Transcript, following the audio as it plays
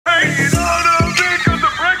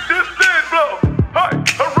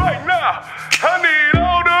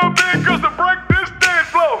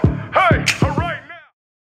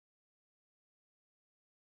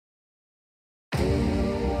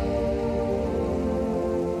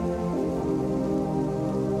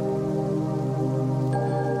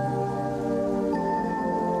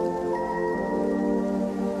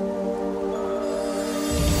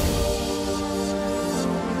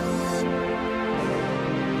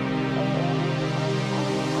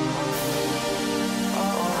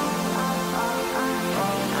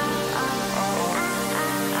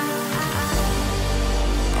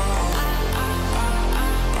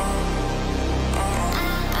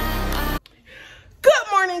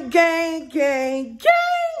Gang.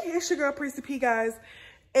 It's your girl, Prissy P, guys.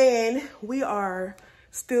 And we are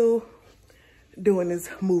still doing this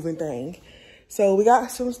moving thing. So we got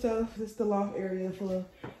some stuff. This is the loft area full of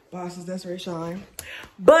boxes. That's Ray Shine.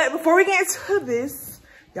 But before we get into this,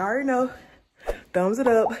 y'all already know, thumbs it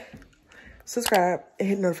up, subscribe, and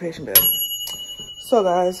hit the notification bell. So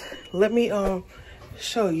guys, let me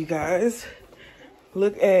show you guys.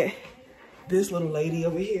 Look at this little lady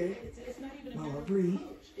over here, Mama Bree,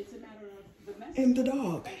 and the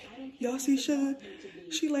dog. Y'all see Sean?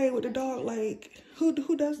 She laid with the dog. Like, who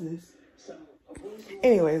does this?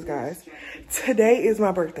 Anyways, guys, today is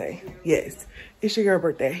my birthday. Yes, it's your girl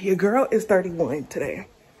birthday. Your girl is 31 today.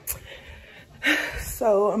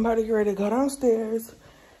 So I'm about to get ready to go downstairs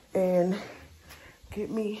and get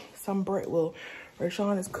me some bread. Well,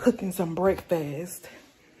 Rashawn is cooking some breakfast.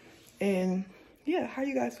 And yeah, how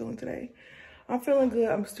you guys feeling today? I'm feeling good.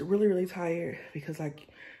 I'm still really tired because, like,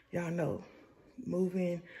 y'all know,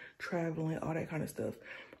 moving, traveling, all that kind of stuff.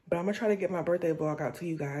 But I'm gonna try to get my birthday vlog out to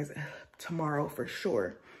you guys tomorrow for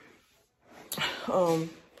sure.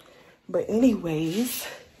 But anyways,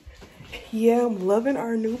 yeah, I'm loving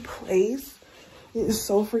our new place. It is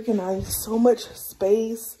so freaking nice. So much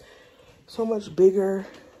space, so much bigger.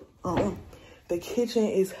 The kitchen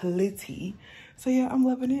is litty. So yeah, I'm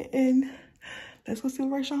loving it, and let's go see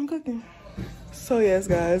what Rashawn cooking. So yes,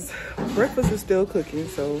 guys, breakfast is still cooking.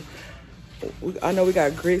 So I know we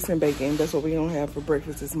got grits and bacon. That's what we don't have for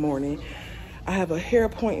breakfast this morning. I have a hair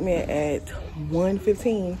appointment at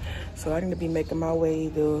 1:15, so I need to be making my way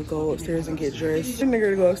to go upstairs and get dressed. I'm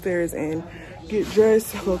gonna go upstairs and get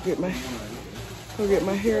dressed, go get my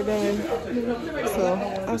hair done.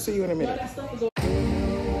 So I'll see you in a minute. I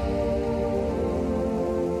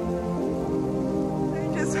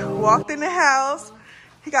just walked in the house.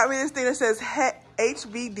 He got me this thing that says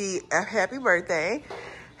HBD, happy birthday.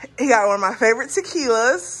 He got one of my favorite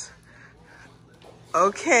tequilas.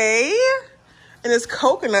 Okay. And it's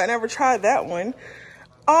coconut. I never tried that one.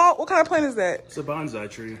 Oh, what kind of plant is that? It's a bonsai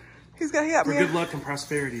tree. He got me. For good luck and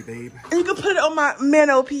prosperity, babe. And you can put it on my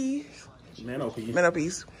mantelpiece.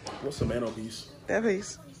 Mantelpiece? What's a mantelpiece? That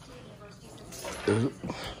piece.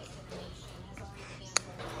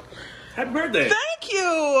 Happy birthday. Thank you.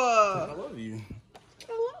 I love you.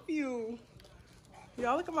 I love you.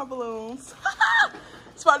 Y'all look at my balloons.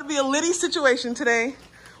 It's about to be a litty situation today.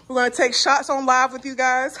 We're going to take shots on live with you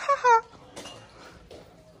guys.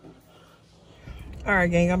 All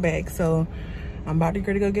right, gang, I'm back. So I'm about to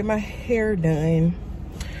go get my hair done.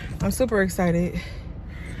 I'm super excited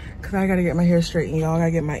because I got to get my hair straightened, y'all. I got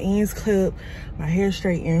to get my ends clipped, my hair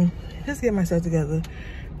straightened, just get myself together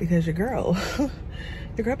because your girl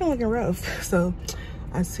been looking rough. So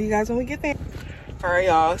I'll see you guys when we get there. All right,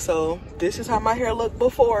 y'all, so this is how my hair looked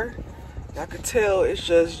before. Y'all could tell it's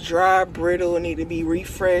just dry, brittle, need to be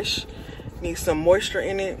refreshed, need some moisture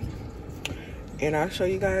in it. And I'll show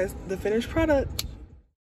you guys the finished product.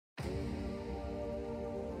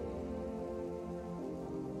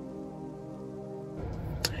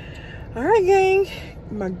 All right, gang,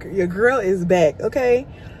 your girl is back, okay?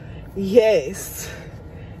 Yes,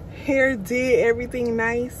 hair did everything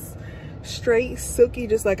nice, straight, silky,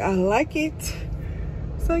 just like I like it.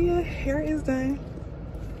 So yeah, hair is done.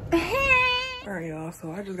 All right, y'all,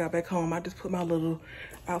 so I just got back home. I just put my little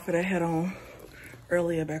outfit I had on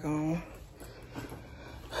earlier back on.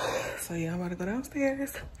 So yeah, I'm about to go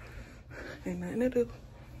downstairs. Ain't nothing to do.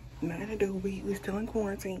 We still in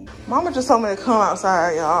quarantine. Mama just told me to come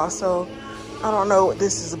outside, y'all, so I don't know what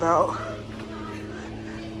this is about.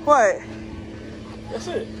 What? That's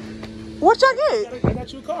it. What y'all get? I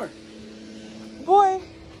got you a card. Boy.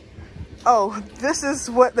 Oh, this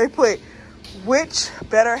is what they put. Which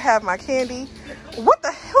better have my candy? What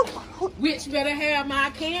the hell? Which better have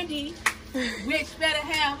my candy? Which better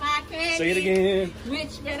have my candy? Say it again.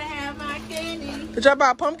 Which better have my candy? Did y'all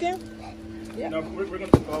buy a pumpkin? Yeah. No, we're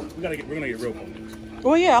gonna get real pumpkins.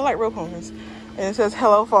 Well, yeah, I like real pumpkins. And it says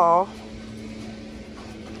Hello Fall.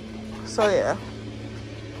 So yeah,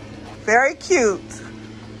 very cute.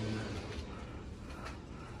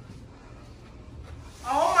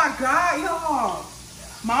 Oh my God, y'all.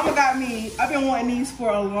 Mama got me, I've been wanting these for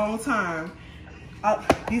a long time.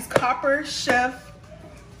 These copper chef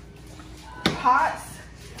pots.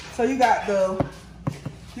 So you got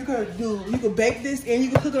you could bake this and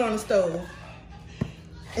you can cook it on the stove.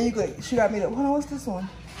 And she got me hold on, what's this one?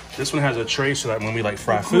 This one has a tray so that when we like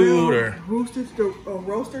fry food or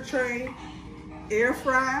roaster tray, air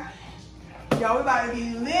fry. Y'all, we about to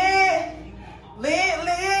be lit.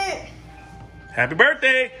 happy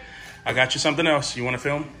birthday. I got you something else. You want to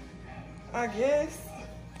film? I guess.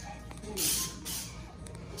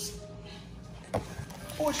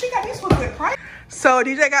 Oh, she got these for a good price. So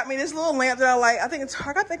DJ got me this little lamp that I like. I think at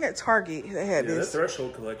Target they had this. The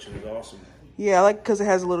Threshold collection is awesome. Yeah, I like because it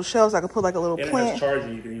has a little shelf, so I can put like a little plant. It has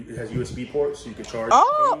charging. It has USB ports, so you can charge.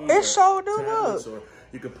 Oh, it sure do look. Or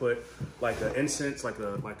you could put like an incense, like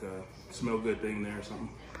a smell good thing there or something.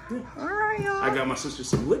 Yeah. All right, y'all. I got my sister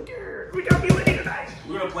some liquor. We got me liquor tonight.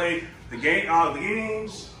 We're gonna play the game. The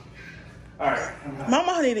games. All right.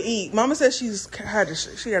 Mama need to eat. Mama said she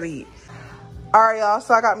gotta eat. All right, y'all.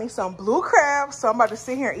 So I got me some blue crabs. So I'm about to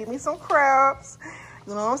sit here and eat me some crabs.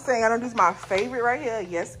 You know what I'm saying? I don't do my favorite right here.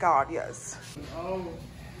 Yes, God, yes. Oh.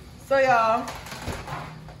 So y'all,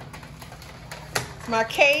 my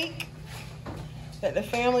cake that the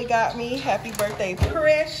family got me. Happy birthday,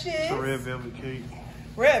 Precious. Red velvet cake.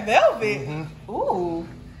 Red velvet? Mm-hmm. Ooh.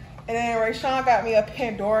 And then Rayshawn got me a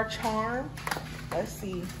Pandora charm. Let's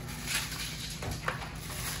see.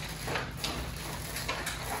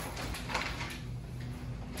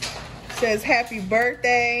 Says happy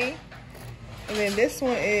birthday. And then this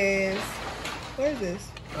one is, what is this?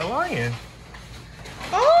 A lion.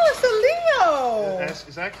 Oh, it's a Leo.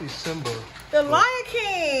 It's actually Simba. The Lion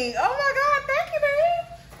King. Oh my God, thank you, babe.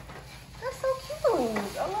 That's so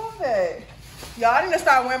cute. I love that. Y'all, I need to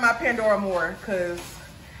start wearing my Pandora more because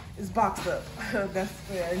it's boxed up.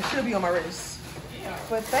 It should be on my wrist. Yeah.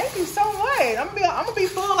 But thank you so much. I'm gonna be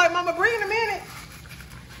full like Mama Bree in a minute.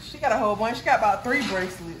 She got a whole bunch. She got about 3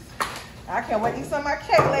 bracelets. I can't wait to eat some of my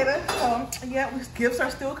cake later. So yeah, gifts are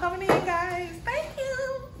still coming in, guys. Thank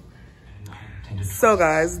you. So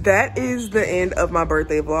guys, that is the end of my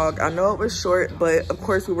birthday vlog. I know it was short, but of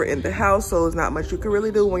course we were in the house, so there's not much you can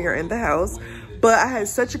really do when you're in the house. But I had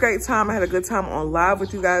such a great time. I had a good time on live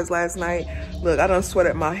with you guys last night. Look, I done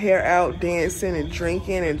sweated my hair out, dancing and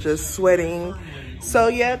drinking and just sweating. So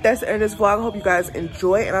yeah, that's the end of this vlog. I hope you guys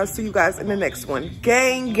enjoy, and I'll see you guys in the next one.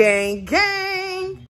 Gang, gang, gang.